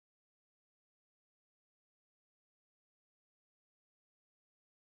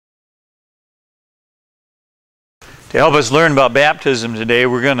To help us learn about baptism today,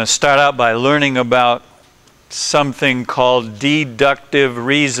 we're going to start out by learning about something called deductive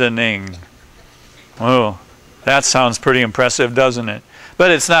reasoning. Oh, that sounds pretty impressive, doesn't it?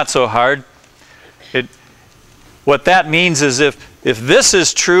 But it's not so hard. What that means is if this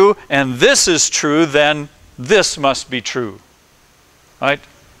is true and this is true, then this must be true. Right?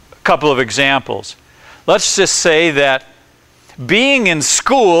 A couple of examples. Let's just say that being in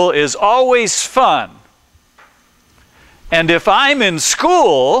school is always fun. And if I'm in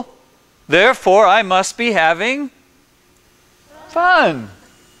school, therefore I must be having fun.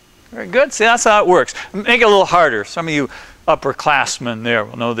 Very good. See, that's how it works. Make it a little harder. Some of you upperclassmen there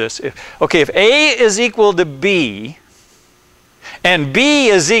will know this. If A is equal to B, and B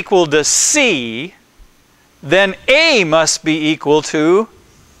is equal to C, then A must be equal to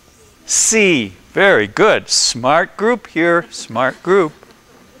C. Very good. Smart group here. Smart group.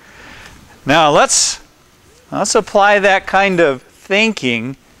 Now let's apply that kind of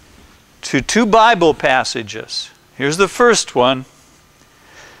thinking to two Bible passages. Here's the first one.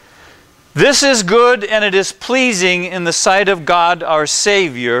 This is good and it is pleasing in the sight of God our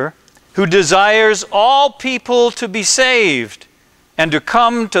Savior, who desires all people to be saved and to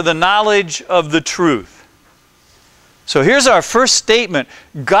come to the knowledge of the truth. So here's our first statement.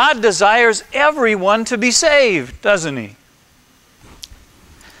 God desires everyone to be saved, doesn't He?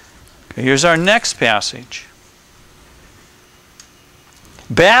 Okay, here's our next passage.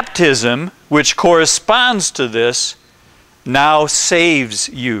 Baptism, which corresponds to this, now saves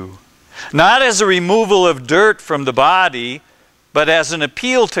you. Not as a removal of dirt from the body, but as an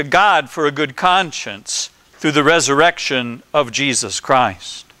appeal to God for a good conscience through the resurrection of Jesus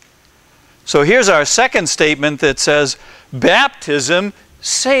Christ. So here's our second statement that says, baptism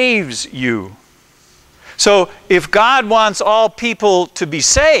saves you. So if God wants all people to be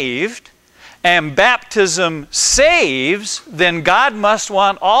saved, and baptism saves, then God must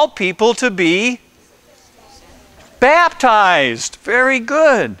want all people to be baptized. Very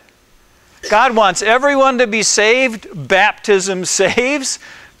good. God wants everyone to be saved. Baptism saves.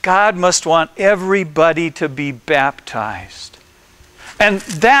 God must want everybody to be baptized. And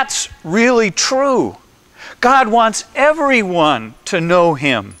that's really true. God wants everyone to know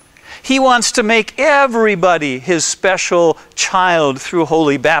Him. He wants to make everybody His special child through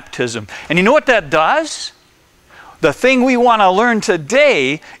holy baptism. And you know what that does? The thing we want to learn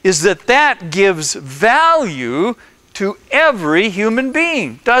today is that gives value to every human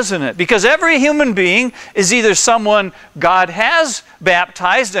being, doesn't it? Because every human being is either someone God has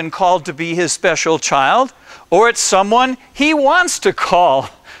baptized and called to be His special child, or it's someone He wants to call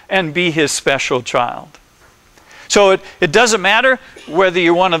and be His special child. So it doesn't matter whether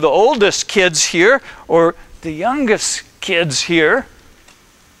you're one of the oldest kids here or the youngest kids here.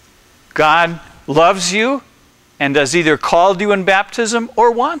 God loves you and has either called you in baptism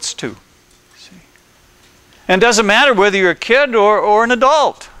or wants to. See? And it doesn't matter whether you're a kid or an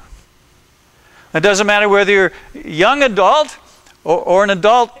adult. It doesn't matter whether you're a young adult or an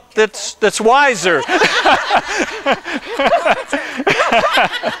adult that's wiser.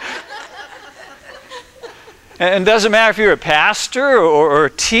 And it doesn't matter if you're a pastor or a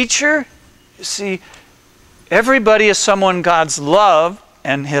teacher. You see, everybody is someone God's loved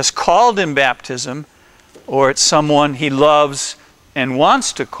and has called in baptism, or it's someone He loves and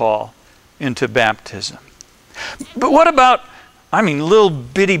wants to call into baptism. But what about, little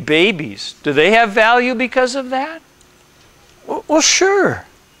bitty babies? Do they have value because of that? Well, sure.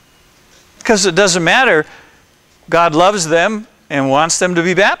 Because it doesn't matter. God loves them and wants them to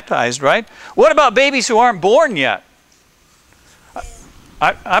be baptized, right? What about babies who aren't born yet?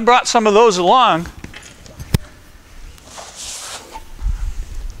 I brought some of those along.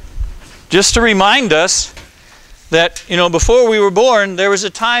 Just to remind us that, before we were born, there was a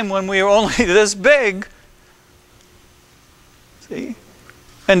time when we were only this big. See?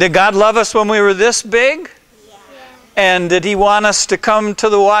 And did God love us when we were this big? Yeah. And did He want us to come to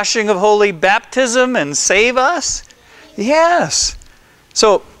the washing of holy baptism and save us? Yes.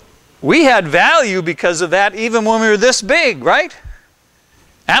 So we had value because of that even when we were this big, right?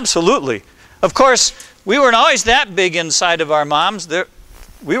 Absolutely. Of course, we weren't always that big inside of our moms.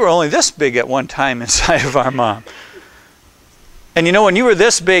 We were only this big at one time inside of our mom. And when you were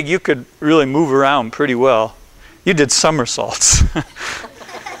this big, you could really move around pretty well. You did somersaults.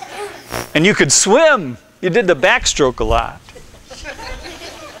 And you could swim. You did the backstroke a lot.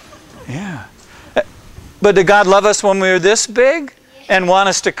 Yeah. But did God love us when we were this big and want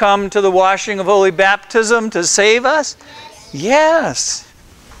us to come to the washing of holy baptism to save us? Yes.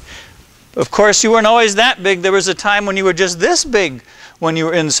 Of course, you weren't always that big. There was a time when you were just this big when you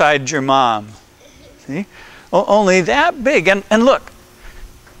were inside your mom. See? only that big. And look,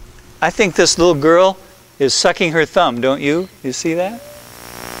 I think this little girl is sucking her thumb, don't you? You see that?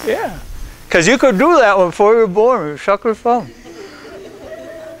 Yeah. Because you could do that before you were born. Suck her thumb.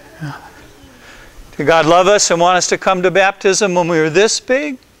 Did God love us and want us to come to baptism when we were this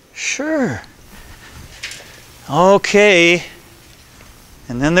big? Sure. Okay.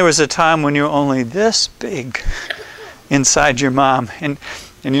 And then there was a time when you were only this big inside your mom. And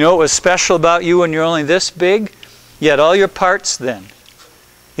you know what was special about you when you're only this big? You had all your parts then.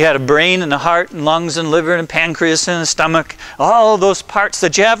 You had a brain and a heart and lungs and liver and pancreas and a stomach. All those parts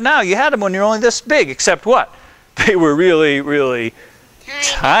that you have now, you had them when you're only this big. Except what? They were really, really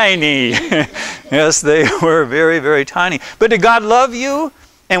tiny. Yes, they were very, very tiny. But did God love you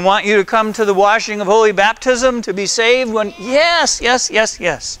and want you to come to the washing of holy baptism to be saved? Yes, yes, yes,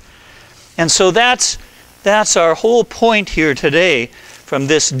 yes. And so that's our whole point here today from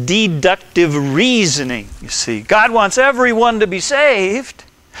this deductive reasoning, you see. God wants everyone to be saved.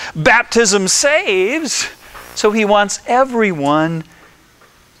 Baptism saves, so He wants everyone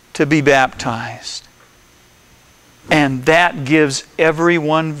to be baptized. And that gives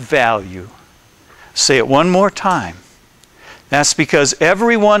everyone value. Say it one more time. That's because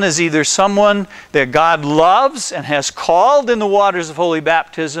everyone is either someone that God loves and has called in the waters of holy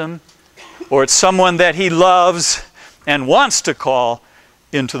baptism, or it's someone that He loves and wants to call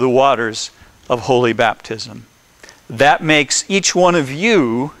into the waters of holy baptism. That makes each one of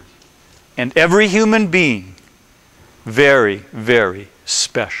you and every human being very, very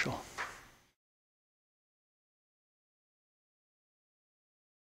special.